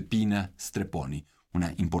de Giuseppina Strepponi,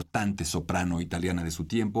 una importante soprano italiana de su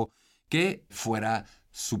tiempo, que fuera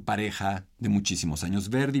su pareja de muchísimos años.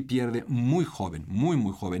 Verdi pierde muy joven, muy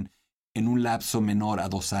joven, en un lapso menor a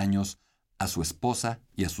 2 años, a su esposa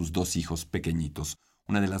y a sus 2 hijos pequeñitos.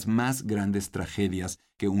 Una de las más grandes tragedias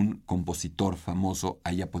que un compositor famoso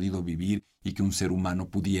haya podido vivir y que un ser humano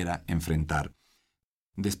pudiera enfrentar.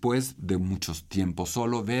 Después de muchos tiempos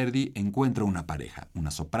solo, Verdi encuentra una pareja,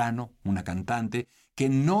 una soprano, una cantante, que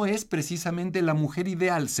no es precisamente la mujer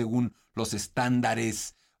ideal según los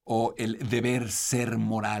estándares o el deber ser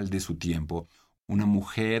moral de su tiempo. Una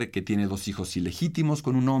mujer que tiene 2 hijos ilegítimos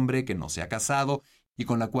con un hombre que no se ha casado y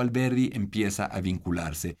con la cual Verdi empieza a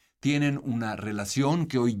vincularse. Tienen una relación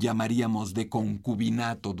que hoy llamaríamos de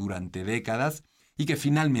concubinato durante décadas y que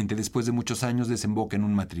finalmente, después de muchos años, desemboca en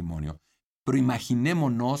un matrimonio. Pero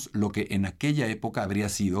imaginémonos lo que en aquella época habría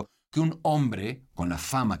sido que un hombre, con la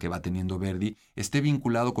fama que va teniendo Verdi, esté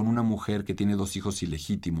vinculado con una mujer que tiene 2 hijos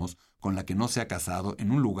ilegítimos, con la que no se ha casado,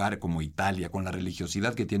 en un lugar como Italia, con la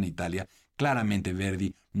religiosidad que tiene Italia. Claramente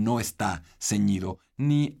Verdi no está ceñido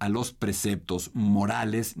ni a los preceptos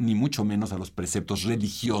morales, ni mucho menos a los preceptos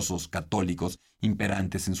religiosos católicos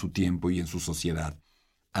imperantes en su tiempo y en su sociedad.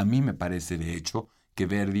 A mí me parece, de hecho, que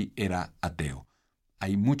Verdi era ateo.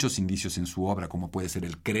 Hay muchos indicios en su obra, como puede ser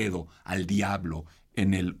el credo al diablo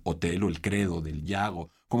en el Otelo, el credo del Iago,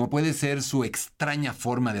 como puede ser su extraña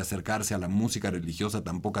forma de acercarse a la música religiosa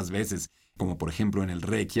tan pocas veces, como por ejemplo en el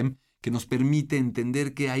Requiem, que nos permite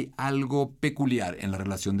entender que hay algo peculiar en la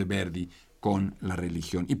relación de Verdi con la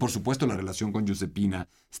religión. Y por supuesto la relación con Giuseppina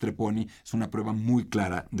Strepponi es una prueba muy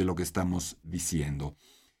clara de lo que estamos diciendo.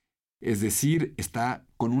 Es decir, está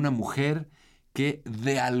con una mujer que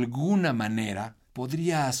de alguna manera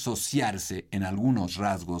podría asociarse en algunos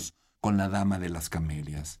rasgos con la Dama de las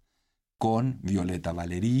Camelias, con Violetta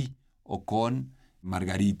Valéry o con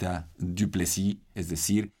Margarita Duplessis, es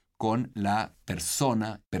decir, con la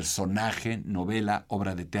personaje, novela,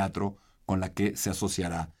 obra de teatro con la que se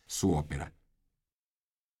asociará su ópera.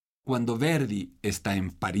 Cuando Verdi está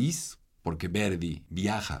en París, porque Verdi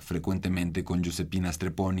viaja frecuentemente con Giuseppina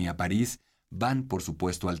Strepponi a París, van, por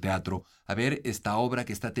supuesto, al teatro a ver esta obra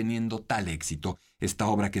que está teniendo tal éxito, esta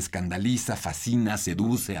obra que escandaliza, fascina,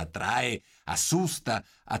 seduce, atrae, asusta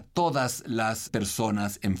a todas las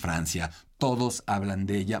personas en Francia. Todos hablan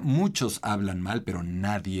de ella, muchos hablan mal, pero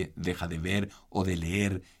nadie deja de ver o de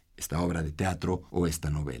leer esta obra de teatro o esta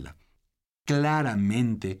novela.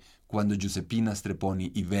 Claramente, cuando Giuseppina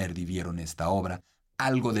Strepponi y Verdi vieron esta obra,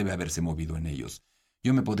 algo debe haberse movido en ellos.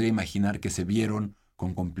 Yo me podría imaginar que se vieron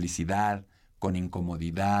con complicidad, con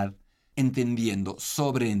incomodidad, entendiendo,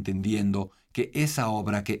 sobreentendiendo que esa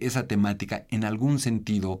obra, que esa temática en algún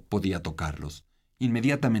sentido podía tocarlos.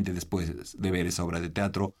 Inmediatamente después de ver esa obra de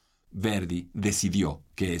teatro, Verdi decidió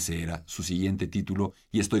que ese era su siguiente título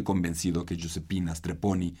y estoy convencido que Giuseppina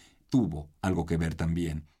Strepponi tuvo algo que ver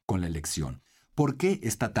también con la elección. ¿Por qué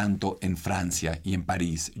está tanto en Francia y en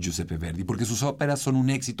París Giuseppe Verdi? Porque sus óperas son un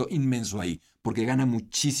éxito inmenso ahí, porque gana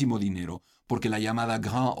muchísimo dinero, porque la llamada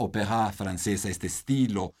Grand Opéra francesa, este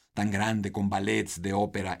estilo tan grande con ballets de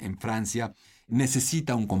ópera en Francia,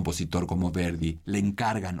 necesita un compositor como Verdi. Le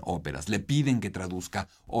encargan óperas, le piden que traduzca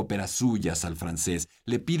óperas suyas al francés,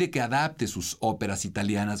 le pide que adapte sus óperas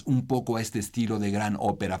italianas un poco a este estilo de gran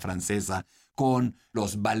ópera francesa, con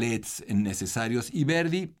los ballets necesarios, y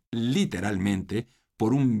Verdi, literalmente,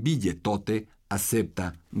 por un billetote,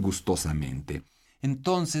 acepta gustosamente.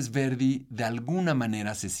 Entonces Verdi de alguna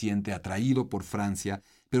manera se siente atraído por Francia,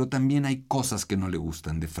 pero también hay cosas que no le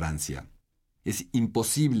gustan de Francia. Es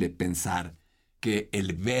imposible pensar que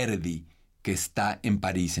el Verdi que está en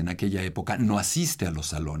París en aquella época no asiste a los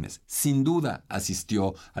salones. Sin duda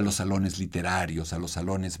asistió a los salones literarios, a los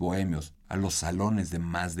salones bohemios, a los salones de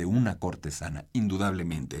más de una cortesana,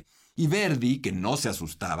 indudablemente. Y Verdi, que no se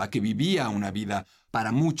asustaba, que vivía una vida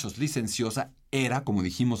para muchos licenciosa, era, como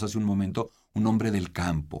dijimos hace un momento, un hombre del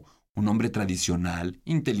campo, un hombre tradicional,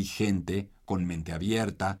 inteligente, con mente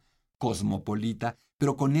abierta, cosmopolita,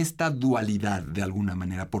 pero con esta dualidad de alguna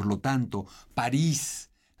manera. Por lo tanto, París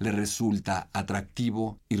le resulta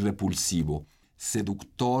atractivo y repulsivo,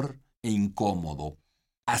 seductor e incómodo,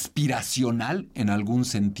 aspiracional en algún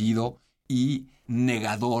sentido y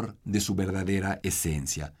negador de su verdadera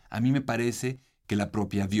esencia. A mí me parece que la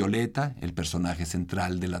propia Violeta, el personaje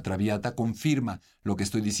central de la Traviata, confirma lo que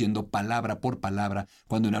estoy diciendo palabra por palabra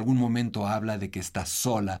cuando en algún momento habla de que está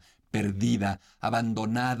sola, perdida,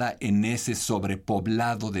 abandonada en ese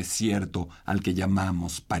sobrepoblado desierto al que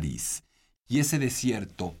llamamos París. Y ese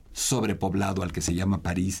desierto sobrepoblado al que se llama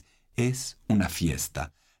París es una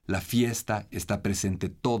fiesta. La fiesta está presente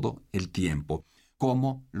todo el tiempo,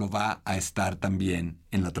 como lo va a estar también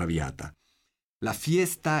en la Traviata. La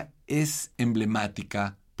fiesta es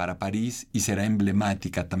emblemática para París y será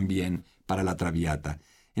emblemática también para la Traviata.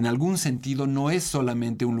 En algún sentido no es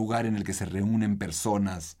solamente un lugar en el que se reúnen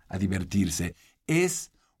personas a divertirse,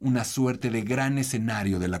 es una suerte de gran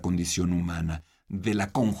escenario de la condición humana, de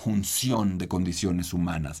la conjunción de condiciones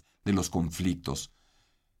humanas, de los conflictos.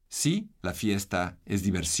 Sí, la fiesta es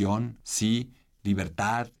diversión, sí,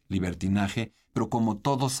 libertad, libertinaje, pero como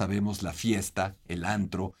todos sabemos, la fiesta, el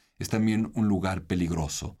antro, es también un lugar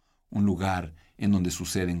peligroso, un lugar en donde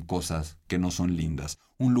suceden cosas que no son lindas,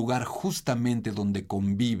 un lugar justamente donde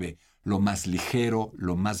convive lo más ligero,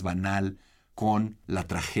 lo más banal, con la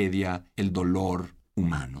tragedia, el dolor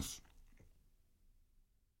humanos.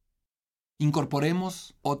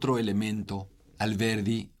 Incorporemos otro elemento al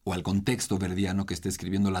Verdi o al contexto verdiano que está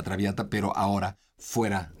escribiendo la Traviata, pero ahora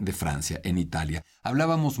fuera de Francia, en Italia.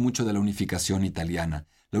 Hablábamos mucho de la unificación italiana.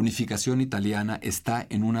 La unificación italiana está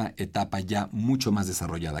en una etapa ya mucho más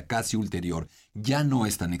desarrollada, casi ulterior. Ya no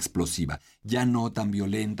es tan explosiva, ya no tan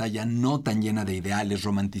violenta, ya no tan llena de ideales,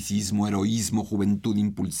 romanticismo, heroísmo, juventud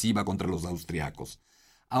impulsiva contra los austriacos.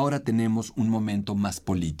 Ahora tenemos un momento más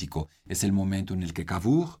político. Es el momento en el que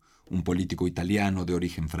Cavour, un político italiano de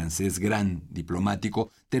origen francés, gran diplomático,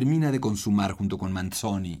 termina de consumar junto con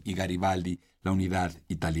Manzoni y Garibaldi la unidad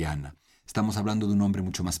italiana. Estamos hablando de un hombre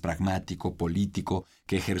mucho más pragmático, político,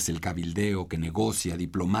 que ejerce el cabildeo, que negocia,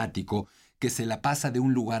 diplomático, que se la pasa de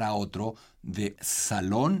un lugar a otro, de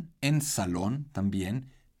salón en salón también,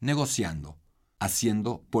 negociando,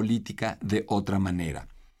 haciendo política de otra manera.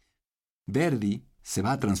 Verdi se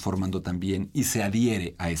va transformando también y se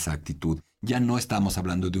adhiere a esa actitud. Ya no estamos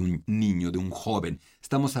hablando de un niño, de un joven.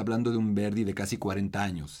 Estamos hablando de un Verdi de casi 40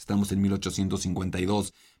 años. Estamos en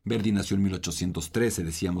 1852. Verdi nació en 1813,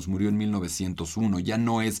 decíamos, murió en 1901. Ya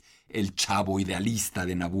no es el chavo idealista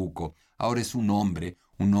de Nabucco. Ahora es un hombre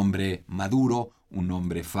maduro, un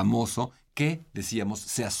hombre famoso que, decíamos,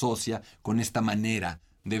 se asocia con esta manera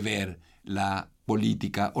de ver la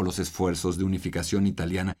política o los esfuerzos de unificación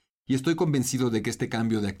italiana. Y estoy convencido de que este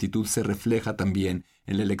cambio de actitud se refleja también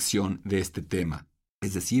en la elección de este tema.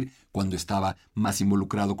 Es decir, cuando estaba más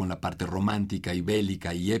involucrado con la parte romántica y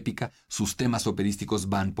bélica y épica, sus temas operísticos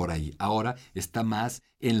van por ahí. Ahora está más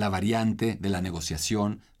en la variante de la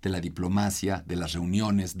negociación, de la diplomacia, de las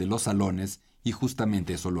reuniones, de los salones, y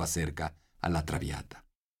justamente eso lo acerca a la Traviata.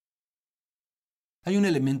 Hay un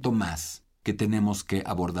elemento más que tenemos que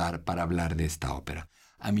abordar para hablar de esta ópera.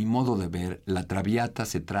 A mi modo de ver, la Traviata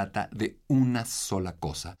se trata de una sola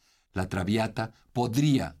cosa. La Traviata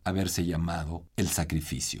podría haberse llamado El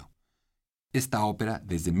Sacrificio. Esta ópera,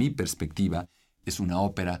 desde mi perspectiva, es una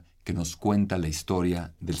ópera que nos cuenta la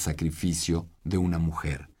historia del sacrificio de una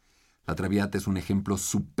mujer. La Traviata es un ejemplo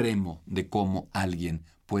supremo de cómo alguien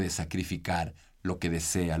puede sacrificar lo que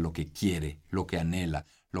desea, lo que quiere, lo que anhela,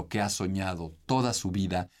 lo que ha soñado toda su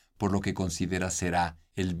vida por lo que considera será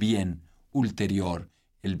el bien ulterior,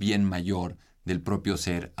 el bien mayor del propio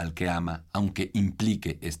ser al que ama, aunque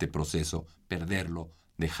implique este proceso, perderlo,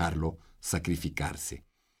 dejarlo, sacrificarse.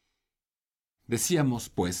 Decíamos,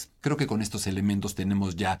 pues, creo que con estos elementos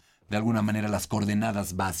tenemos ya, de alguna manera, las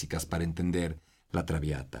coordenadas básicas para entender la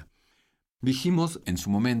Traviata. Dijimos en su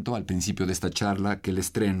momento, al principio de esta charla, que el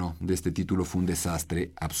estreno de este título fue un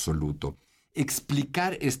desastre absoluto.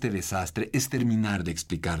 Explicar este desastre es terminar de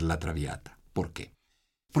explicar la Traviata. ¿Por qué?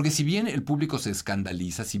 Porque si bien el público se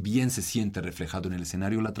escandaliza, si bien se siente reflejado en el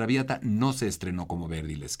escenario, la Traviata no se estrenó como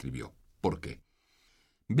Verdi la escribió. ¿Por qué?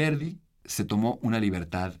 Verdi se tomó una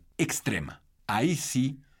libertad extrema, ahí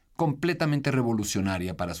sí, completamente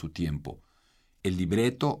revolucionaria para su tiempo. El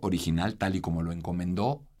libreto original, tal y como lo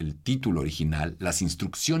encomendó, el título original, las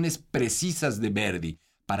instrucciones precisas de Verdi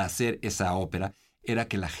para hacer esa ópera, era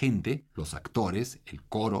que la gente, los actores, el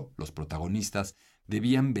coro, los protagonistas,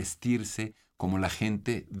 debían vestirse como la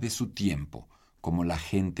gente de su tiempo, como la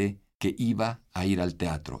gente que iba a ir al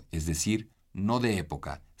teatro, es decir, no de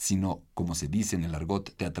época, sino, como se dice en el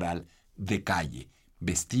argot teatral, de calle,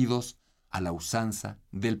 vestidos a la usanza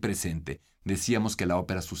del presente. Decíamos que la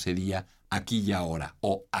ópera sucedía aquí y ahora,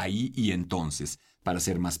 o ahí y entonces, para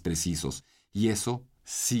ser más precisos. Y eso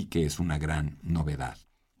sí que es una gran novedad.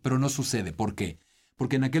 Pero no sucede. ¿Por qué?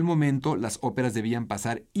 Porque en aquel momento las óperas debían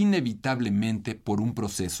pasar inevitablemente por un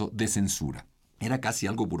proceso de censura. Era casi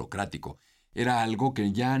algo burocrático. Era algo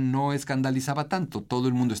que ya no escandalizaba tanto. Todo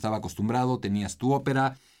el mundo estaba acostumbrado, tenías tu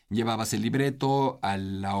ópera, llevabas el libreto a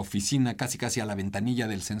la oficina, casi a la ventanilla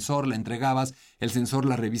del censor, la entregabas, el censor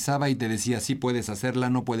la revisaba y te decía sí puedes hacerla,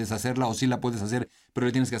 no puedes hacerla, o sí la puedes hacer, pero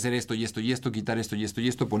le tienes que hacer esto y esto y esto, quitar esto y esto y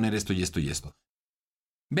esto, poner esto y esto y esto.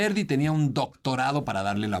 Verdi tenía un doctorado para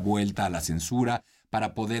darle la vuelta a la censura,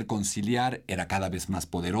 para poder conciliar. Era cada vez más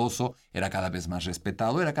poderoso, era cada vez más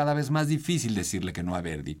respetado, era cada vez más difícil decirle que no a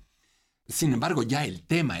Verdi. Sin embargo, ya el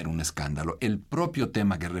tema era un escándalo. El propio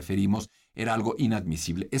tema que referimos era algo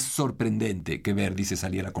inadmisible. Es sorprendente que Verdi se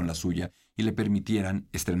saliera con la suya y le permitieran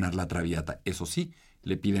estrenar la Traviata. Eso sí,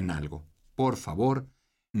 le piden algo. Por favor,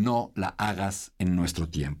 no la hagas en nuestro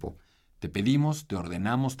tiempo. Te pedimos, te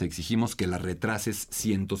ordenamos, te exigimos que la retrases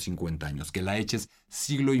 150 años, que la eches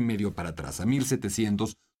siglo y medio para atrás, a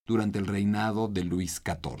 1700, durante el reinado de Luis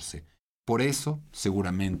XIV. Por eso,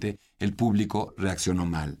 seguramente, el público reaccionó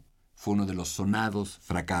mal. Fue uno de los sonados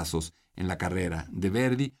fracasos en la carrera de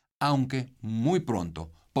Verdi, aunque muy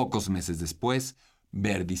pronto, pocos meses después,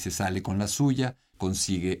 Verdi se sale con la suya,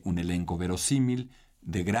 consigue un elenco verosímil,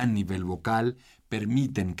 de gran nivel vocal,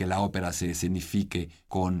 permiten que la ópera se escenifique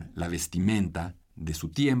con la vestimenta de su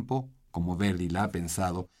tiempo, como Verdi la ha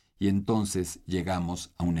pensado, y entonces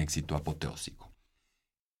llegamos a un éxito apoteósico.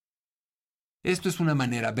 Esto es una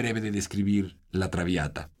manera breve de describir la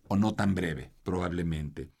Traviata, o no tan breve,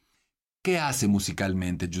 probablemente. ¿Qué hace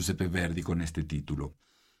musicalmente Giuseppe Verdi con este título?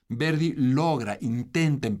 Verdi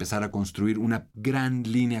intenta empezar a construir una gran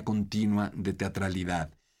línea continua de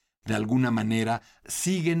teatralidad. De alguna manera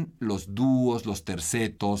siguen los dúos, los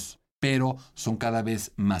tercetos, pero son cada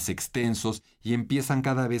vez más extensos y empiezan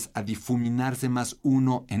cada vez a difuminarse más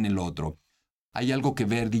uno en el otro. Hay algo que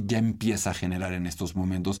Verdi ya empieza a generar en estos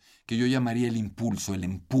momentos que yo llamaría el impulso, el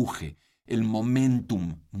empuje, el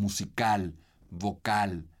momentum musical,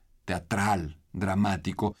 vocal, teatral,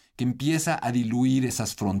 dramático, que empieza a diluir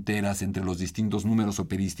esas fronteras entre los distintos números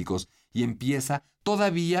operísticos y empieza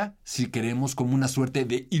todavía, si queremos, como una suerte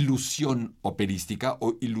de ilusión operística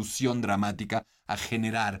o ilusión dramática a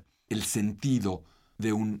generar el sentido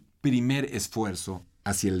de un primer esfuerzo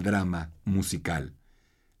hacia el drama musical.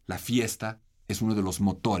 La fiesta es uno de los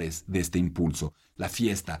motores de este impulso. La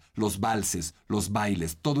fiesta, los valses, los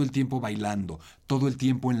bailes, todo el tiempo bailando, todo el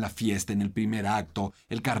tiempo en la fiesta, en el primer acto,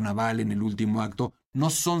 el carnaval en el último acto, no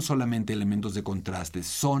son solamente elementos de contraste,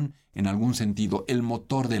 son, en algún sentido, el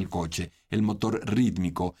motor del coche, el motor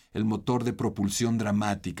rítmico, el motor de propulsión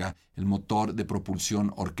dramática, el motor de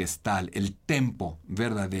propulsión orquestal, el tempo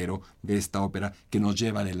verdadero de esta ópera que nos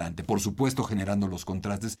lleva adelante. Por supuesto, generando los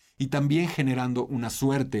contrastes y también generando una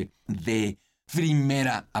suerte de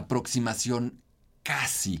primera aproximación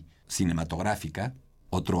casi cinematográfica,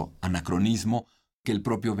 otro anacronismo que el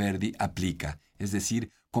propio Verdi aplica, es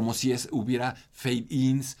decir, como si hubiera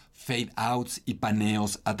fade-ins, fade-outs y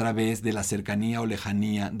paneos a través de la cercanía o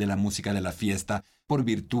lejanía de la música de la fiesta por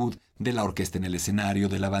virtud de la orquesta en el escenario,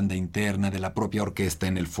 de la banda interna, de la propia orquesta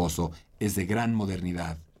en el foso. Es de gran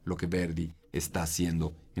modernidad lo que Verdi está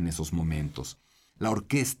haciendo en esos momentos. La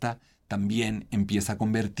orquesta también empieza a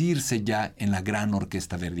convertirse ya en la gran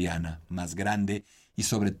orquesta verdiana, más grande y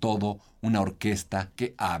sobre todo una orquesta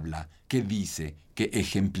que habla, que dice, que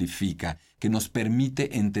ejemplifica, que nos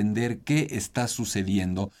permite entender qué está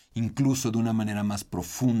sucediendo incluso de una manera más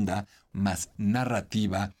profunda, más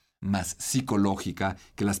narrativa, más psicológica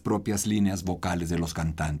que las propias líneas vocales de los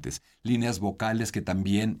cantantes. Líneas vocales que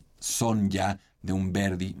también son ya de un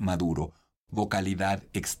Verdi maduro. Vocalidad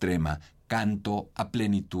extrema, canto a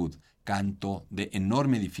plenitud, canto de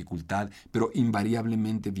enorme dificultad, pero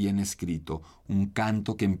invariablemente bien escrito, un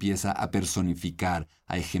canto que empieza a personificar,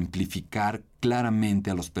 a ejemplificar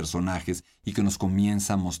claramente a los personajes y que nos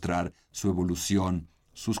comienza a mostrar su evolución,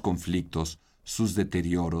 sus conflictos, sus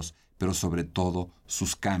deterioros, pero sobre todo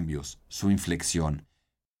sus cambios, su inflexión.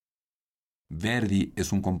 Verdi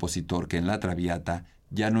es un compositor que en la Traviata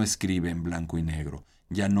ya no escribe en blanco y negro,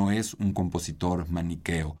 ya no es un compositor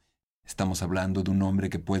maniqueo. Estamos hablando de un hombre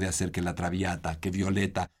que puede hacer que la Traviata, que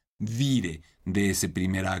Violeta, vire de ese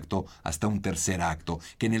primer acto hasta un tercer acto,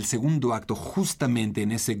 que en el segundo acto, justamente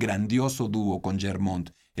en ese grandioso dúo con Germont,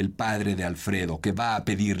 el padre de Alfredo, que va a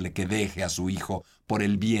pedirle que deje a su hijo por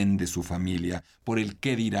el bien de su familia, por el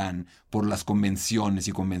qué dirán, por las convenciones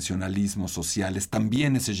y convencionalismos sociales,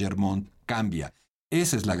 también ese Germont cambia.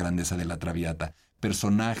 Esa es la grandeza de la Traviata.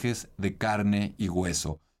 Personajes de carne y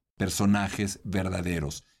hueso, personajes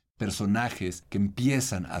verdaderos, personajes que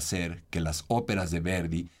empiezan a hacer que las óperas de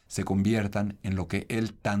Verdi se conviertan en lo que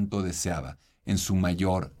él tanto deseaba, en su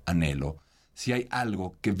mayor anhelo. Si hay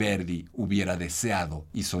algo que Verdi hubiera deseado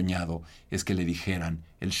y soñado, es que le dijeran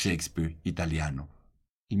el Shakespeare italiano.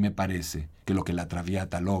 Y me parece que lo que la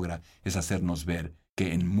Traviata logra es hacernos ver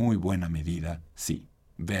que en muy buena medida, sí,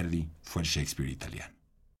 Verdi fue el Shakespeare italiano.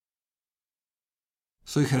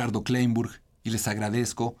 Soy Gerardo Kleinburg y les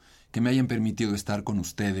agradezco que me hayan permitido estar con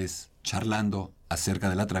ustedes charlando acerca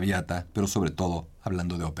de la Traviata, pero sobre todo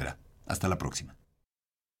hablando de ópera. Hasta la próxima.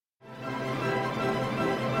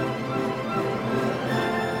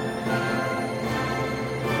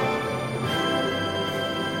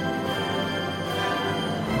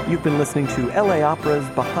 You've been listening to LA Opera's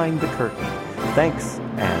Behind the Curtain. Thanks,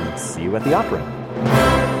 and see you at the opera.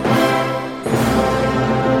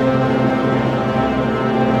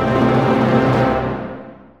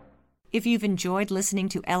 If you've enjoyed listening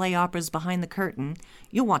to LA Opera's Behind the Curtain,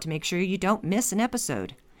 you'll want to make sure you don't miss an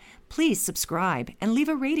episode. Please subscribe and leave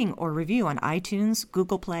a rating or review on iTunes,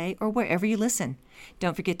 Google Play, or wherever you listen.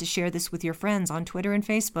 Don't forget to share this with your friends on Twitter and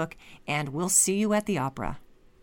Facebook, and we'll see you at the opera.